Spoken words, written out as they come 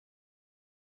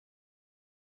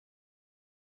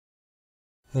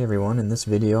Hey everyone, in this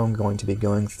video I'm going to be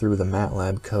going through the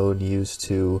MATLAB code used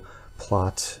to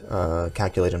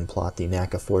calculate and plot the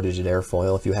NACA 4-digit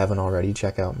airfoil. If you haven't already,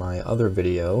 check out my other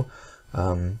video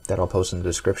that I'll post in the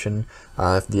description.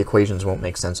 The equations won't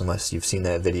make sense unless you've seen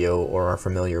that video or are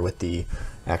familiar with the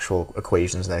actual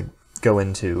equations that go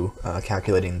into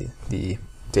calculating the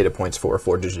data points for a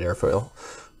 4-digit airfoil.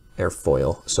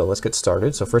 So let's get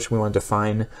started. So first we want to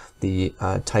define the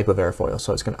type of airfoil.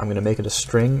 So I'm going to make it a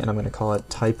string, and I'm going to call it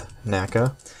type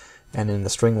NACA. And in the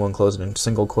string we'll enclose it in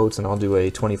single quotes, and I'll do a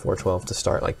 2412 to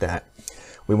start like that.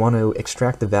 We want to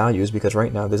extract the values because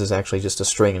right now this is actually just a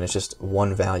string and it's just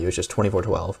one value, it's just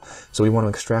 2412. So we want to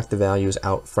extract the values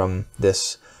out from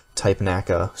this type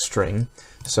NACA string.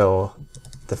 So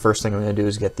the first thing I'm going to do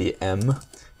is get the M,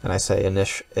 and I say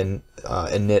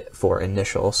init for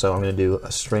initial, so I'm going to do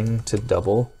a string to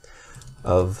double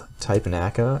of type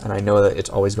NACA, and I know that it's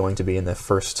always going to be in the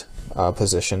first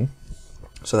position,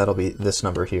 so that'll be this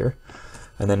number here.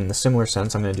 And then in a similar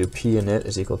sense, I'm going to do p init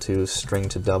is equal to string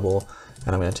to double,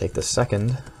 and I'm going to take the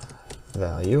second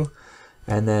value,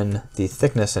 and then the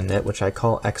thickness init, which I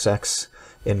call XX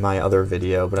in my other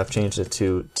video, but I've changed it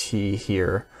to t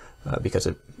here because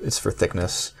it's for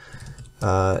thickness.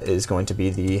 Is going to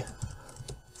be the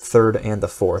third and the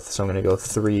fourth, so I'm going to go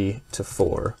 3 to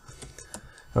 4.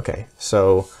 Okay,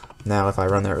 so now if I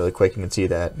run that really quick, you can see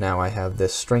that now I have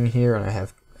this string here, and I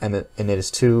have init is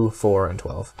 2, 4, and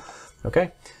 12.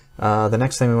 Okay, the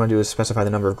next thing we want to do is specify the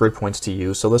number of grid points to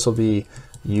use. So this will be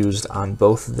used on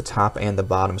both the top and the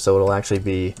bottom, so it'll actually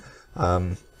be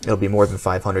it'll be more than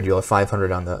 500. You'll have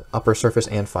 500 on the upper surface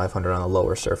and 500 on the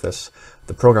lower surface.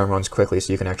 The program runs quickly,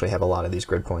 so you can actually have a lot of these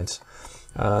grid points.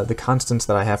 The constants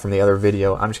that I have from the other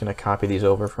video, I'm just going to copy these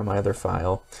over from my other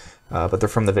file, but they're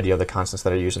from the video, the constants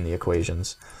that are used in the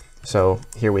equations. So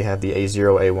here we have the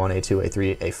A0, A1, A2,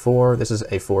 A3, A4. This is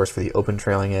A4 is for the open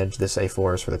trailing edge, this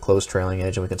A4 is for the closed trailing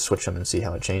edge, and we can switch them and see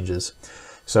how it changes.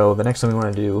 So the next thing we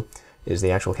want to do is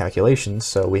the actual calculations.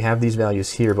 So we have these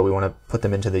values here, but we want to put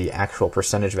them into the actual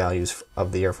percentage values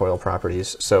of the airfoil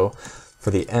properties. So for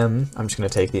the M, I'm just going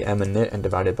to take the M init and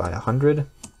divide it by 100.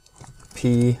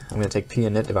 P, I'm going to take P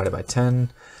init divided by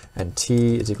 10, and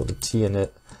T is equal to T init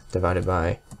divided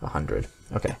by 100.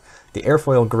 Okay, the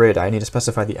airfoil grid, I need to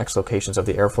specify the x locations of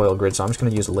the airfoil grid, so I'm just going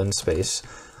to use linspace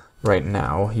right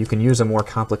now. You can use a more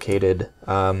complicated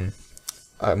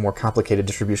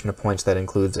distribution of points that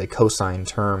includes a cosine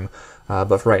term,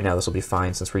 but for right now this will be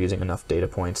fine since we're using enough data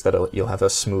points that you'll have a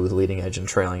smooth leading edge and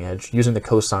trailing edge. Using the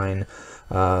cosine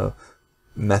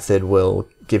method will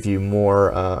give you more,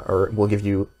 or will give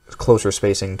you closer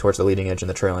spacing towards the leading edge and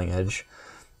the trailing edge.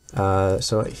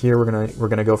 So here we're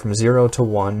gonna go from 0 to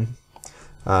 1.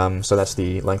 So that's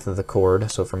the length of the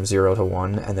chord. So from 0 to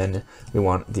 1, and then we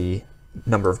want the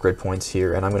number of grid points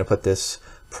here. And I'm going to put this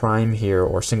prime here,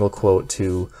 or single quote,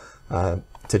 to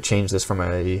change this from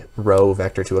a row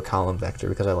vector to a column vector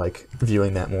because I like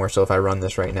viewing that more. So if I run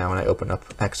this right now and I open up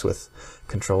X with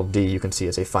Control D, you can see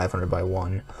it's a 500 by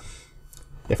 1.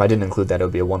 If I didn't include that, it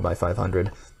would be a 1 by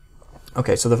 500.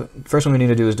 Okay, so the first one we need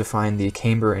to do is define the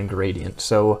camber and gradient.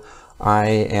 So I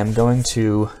am going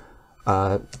to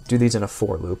do these in a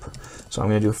for loop. So I'm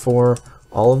going to do for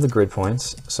all of the grid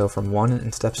points. So from 1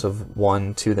 in steps of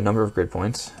 1 to the number of grid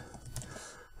points.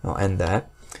 I'll end that.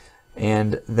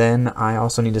 And then I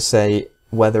also need to say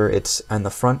whether it's on the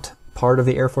front part of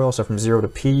the airfoil, so from 0 to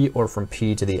P, or from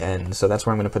P to the end. So that's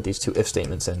where I'm going to put these two if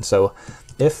statements in. So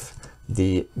if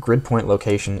the grid point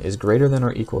location is greater than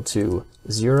or equal to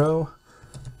 0,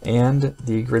 and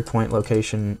the grid point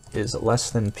location is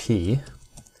less than P,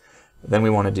 then we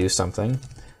want to do something.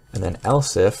 And then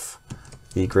else if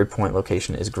the grid point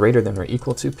location is greater than or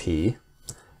equal to P,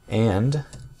 and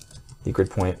the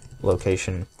grid point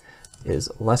location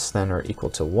is less than or equal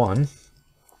to 1,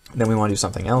 then we want to do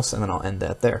something else, and then I'll end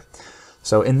that there.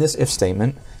 So in this if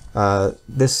statement, I'm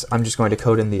just going to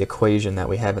code in the equation that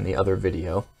we have in the other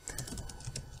video.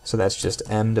 So that's just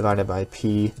M divided by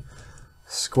P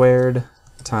squared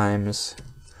times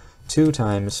 2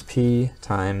 times P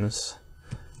times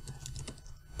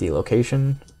the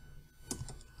location,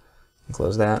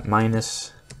 close that,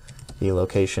 minus the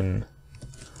location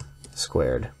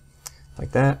squared,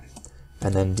 like that.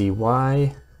 And then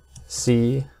dy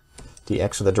c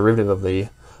dx, so the derivative of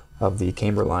the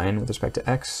camber line with respect to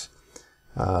x,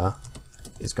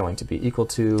 is going to be equal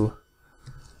to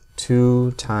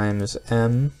 2 times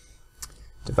m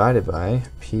divided by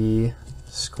p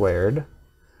squared,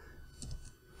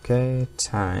 okay,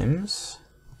 times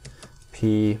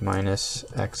p minus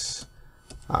xi,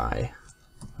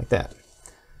 like that.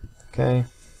 Okay,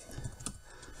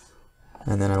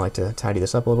 and then I like to tidy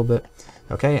this up a little bit.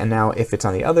 Okay, and now if it's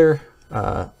on the other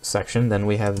section, then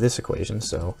we have this equation.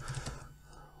 So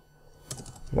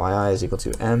yi is equal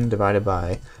to m divided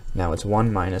by, now it's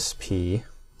 1 minus p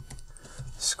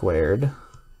squared,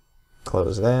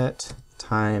 close that,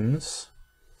 times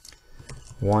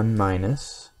 1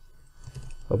 minus,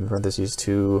 open parentheses,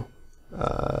 2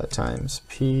 times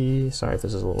p. Sorry if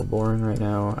this is a little boring right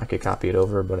now. I could copy it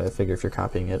over, but I figure if you're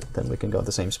copying it, then we can go at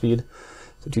the same speed.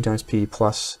 So 2 times p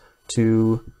plus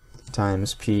 2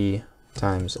 times p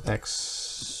times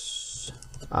xi,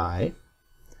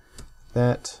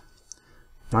 that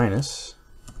minus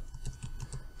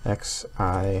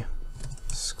xi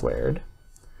squared.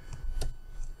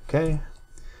 Okay,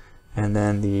 and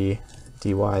then the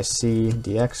dyc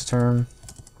dx term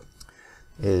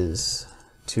is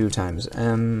 2 times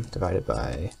m divided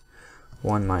by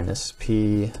 1 minus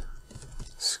p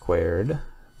squared,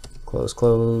 close,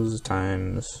 close,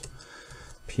 times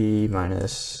p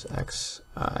minus xi,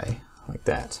 like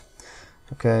that.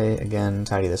 Okay, again,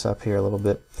 tidy this up here a little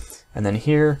bit. And then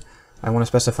here, I want to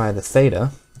specify the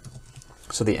theta,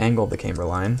 so the angle of the camber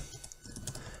line,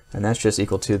 and that's just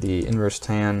equal to the inverse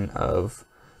tan of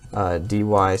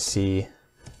dyc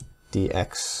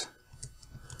dxi,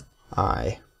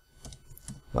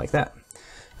 like that.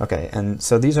 Okay, and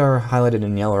so these are highlighted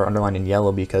in yellow or underlined in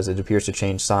yellow because it appears to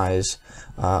change size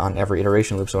on every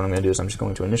iteration loop. So what I'm going to do is I'm just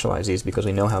going to initialize these because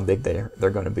we know how big they're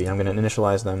going to be. I'm going to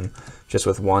initialize them just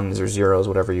with 1s or 0s,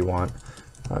 whatever you want,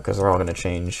 because they're all going to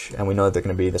change. And we know that they're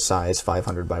going to be the size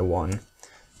 500 by 1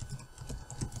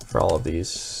 for all of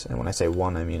these. And when I say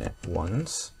 1, I mean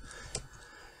 1s.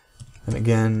 And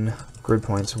again, grid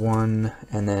points 1,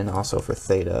 and then also for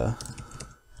theta,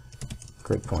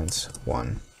 grid points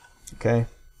 1. Okay.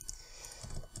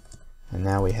 And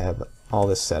now we have all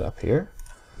this set up here.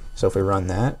 So if we run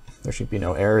that, there should be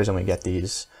no errors, and we get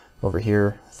these over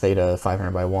here, theta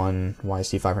 500 by 1,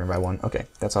 yc 500 by 1. Okay,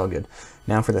 that's all good.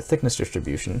 Now for the thickness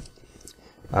distribution,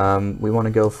 we want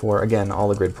to go for, again, all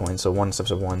the grid points, so 1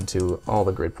 steps of 1 to all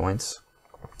the grid points.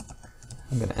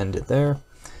 I'm going to end it there.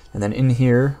 And then in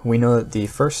here, we know that the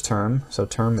first term, so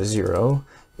term 0,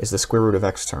 is the square root of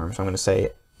x term. So I'm going to say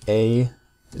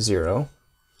a0,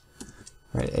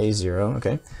 right, a0,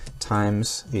 okay,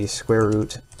 times the square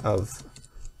root of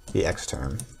the x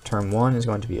term. Term 1 is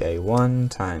going to be a1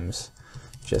 times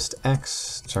just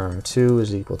x. Term 2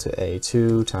 is equal to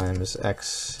a2 times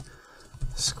x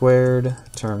squared.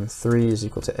 Term 3 is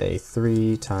equal to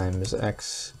a3 times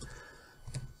x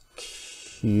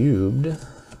cubed.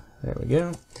 There we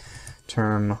go.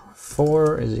 Term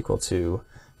 4 is equal to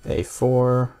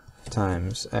a4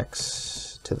 times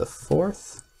x to the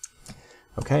 4th.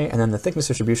 Okay, and then the thickness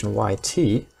distribution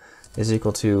yt is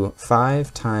equal to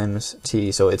 5 times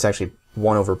t, so it's actually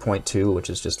 1 over 0.2, which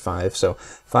is just 5, so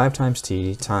 5 times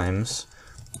t times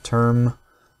term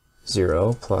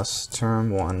 0 plus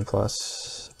term 1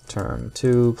 plus term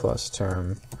 2 plus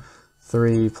term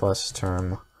 3 plus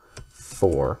term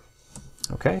 4.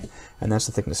 Okay, and that's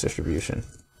the thickness distribution.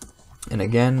 And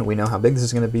again, we know how big this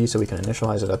is going to be, so we can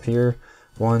initialize it up here.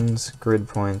 1's grid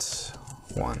points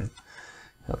 1.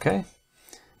 Okay,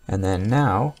 and then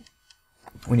now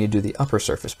we need to do the upper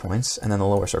surface points and then the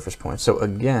lower surface points. So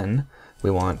again,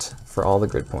 we want for all the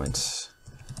grid points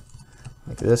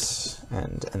like this,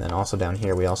 and then also down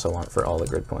here we also want for all the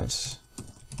grid points.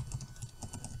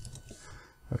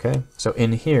 Okay, so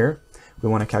in here we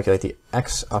want to calculate the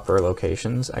x upper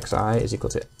locations. Xi is equal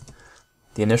to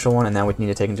the initial one, and now we need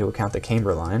to take into account the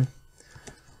camber line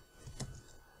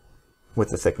with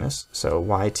the thickness. So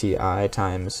yti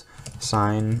times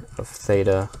sine of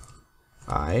theta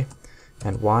I,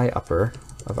 and y upper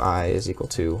of I is equal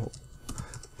to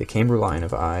the camber line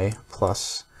of I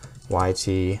plus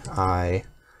yti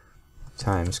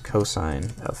times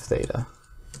cosine of theta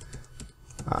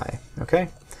I. Okay,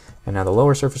 and now the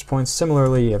lower surface points,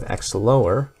 similarly you have x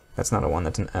lower, that's not a 1,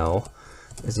 that's an L,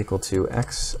 is equal to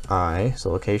xi,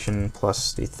 so location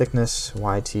plus the thickness,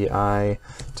 yti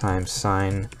times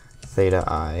sine theta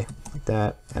I, like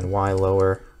that, and y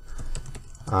lower,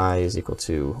 I is equal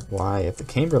to y of the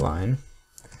camber line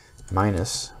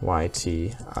minus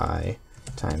yti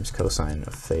times cosine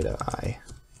of theta I.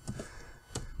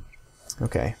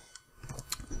 Okay,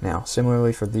 now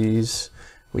similarly for these,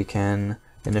 we can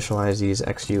initialize these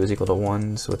xu is equal to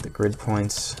 1s with the grid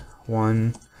points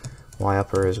 1, y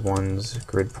upper is 1's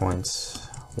grid points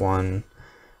 1,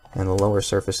 and the lower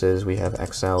surfaces we have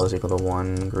xl is equal to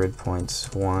 1 grid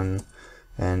points 1,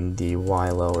 and the y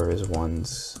lower is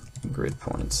 1's grid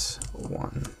points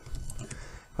 1,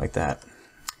 like that.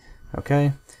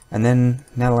 Okay, and then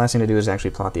now the last thing to do is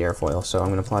actually plot the airfoil. So I'm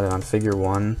going to plot it on figure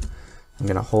 1. I'm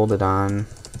going to hold it on,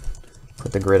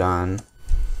 put the grid on,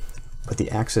 put the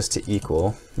axis to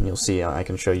equal, and you'll see I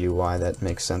can show you why that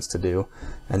makes sense to do.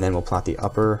 And then we'll plot the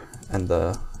upper and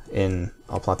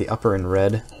I'll plot the upper in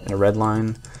red in a red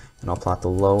line, and I'll plot the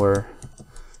lower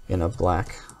in a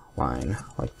black line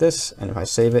like this. And if I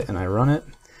save it and I run it,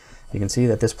 you can see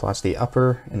that this plots the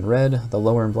upper in red, the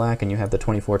lower in black, and you have the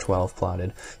 2412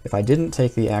 plotted. If I didn't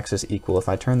take the axis equal, if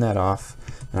I turn that off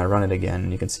and I run it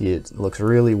again, you can see it looks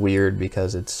really weird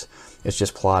because it's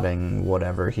just plotting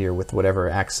whatever here with whatever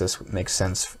axis makes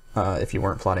sense if you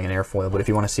weren't plotting an airfoil. But if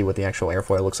you want to see what the actual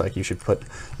airfoil looks like, you should put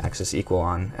axis equal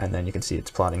on, and then you can see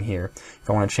it's plotting here. If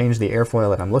I want to change the airfoil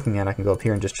that I'm looking at, I can go up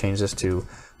here and just change this to,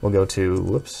 we'll go to,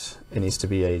 whoops, it needs to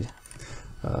be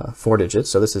a 4 digits.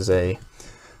 So this is a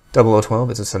 0012,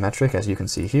 it's a symmetric, as you can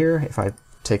see here. If I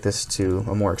take this to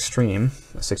a more extreme,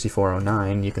 a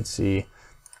 6409, you can see,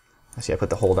 I put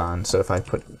the hold on, so if I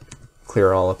put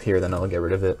clear all up here, then I'll get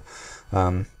rid of it.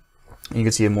 You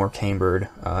can see a more cambered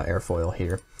airfoil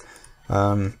here.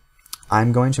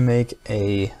 I'm going to make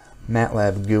a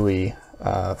MATLAB GUI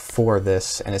for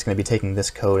this, and it's going to be taking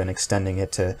this code and extending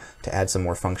it to add some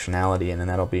more functionality, and then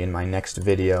that'll be in my next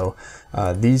video.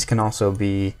 These can also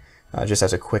be, just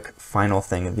as a quick final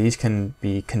thing, these can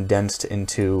be condensed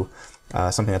into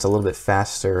something that's a little bit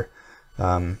faster,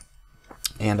 and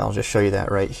I'll just show you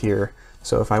that right here.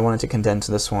 So if I wanted to condense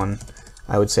this one,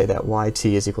 I would say that yt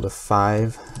is equal to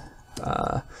 5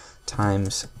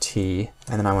 times t,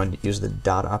 and then I want to use the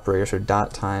dot operator, so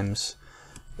dot times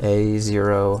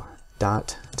a0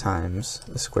 dot times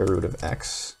the square root of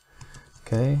x,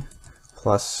 okay,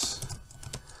 plus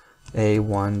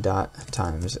a1 dot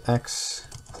times x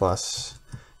plus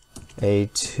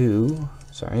a2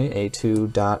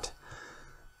 dot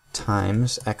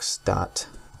times x dot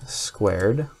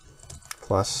squared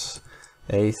plus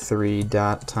a3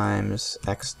 dot times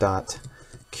x dot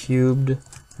cubed,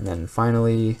 and then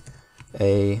finally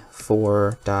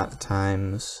a4 dot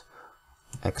times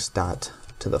x dot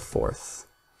to the 4th.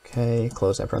 Okay,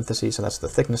 close that parenthesis, so that's the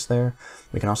thickness there.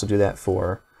 We can also do that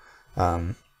for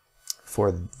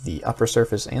the upper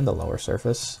surface and the lower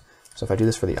surface. So if I do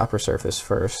this for the upper surface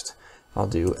first, I'll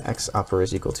do x upper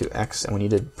is equal to x, and we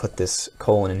need to put this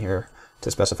colon in here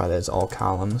to specify that it's all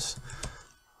columns,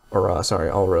 or sorry,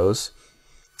 all rows.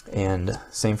 And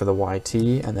same for the yt,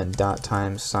 and then dot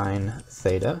times sine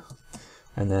theta.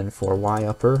 And then for y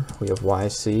upper, we have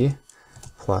yc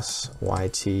plus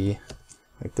yt,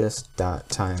 like this, dot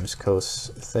times cos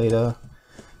theta.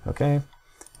 Okay,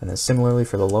 and then similarly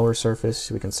for the lower surface,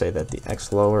 we can say that the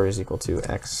x lower is equal to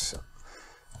x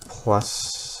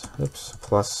plus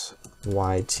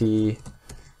yt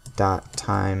dot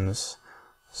times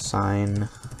sine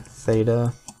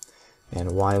theta,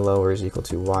 and y lower is equal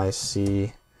to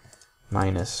yc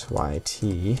minus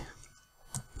yt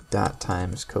dot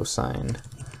times cosine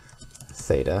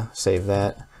theta. Save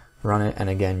that, run it, and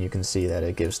again you can see that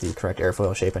it gives the correct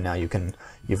airfoil shape, and now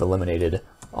you've eliminated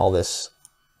all this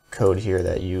code here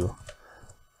that you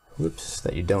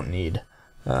don't need,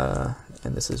 and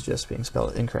this is just being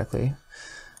spelled incorrectly.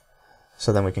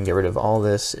 So then we can get rid of all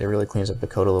this. It really cleans up the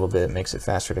code a little bit, makes it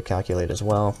faster to calculate as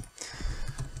well.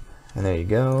 And there you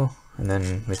go. And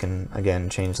then we can again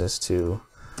change this to,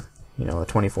 a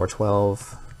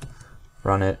 2412,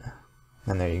 run it,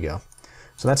 and there you go.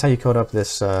 So that's how you code up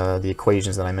this the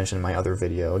equations that I mentioned in my other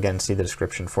video. Again, see the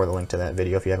description for the link to that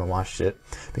video if you haven't watched it,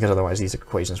 because otherwise these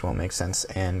equations won't make sense.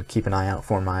 And keep an eye out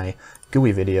for my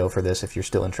GUI video for this if you're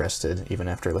still interested, even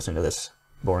after listening to this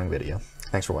boring video.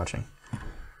 Thanks for watching.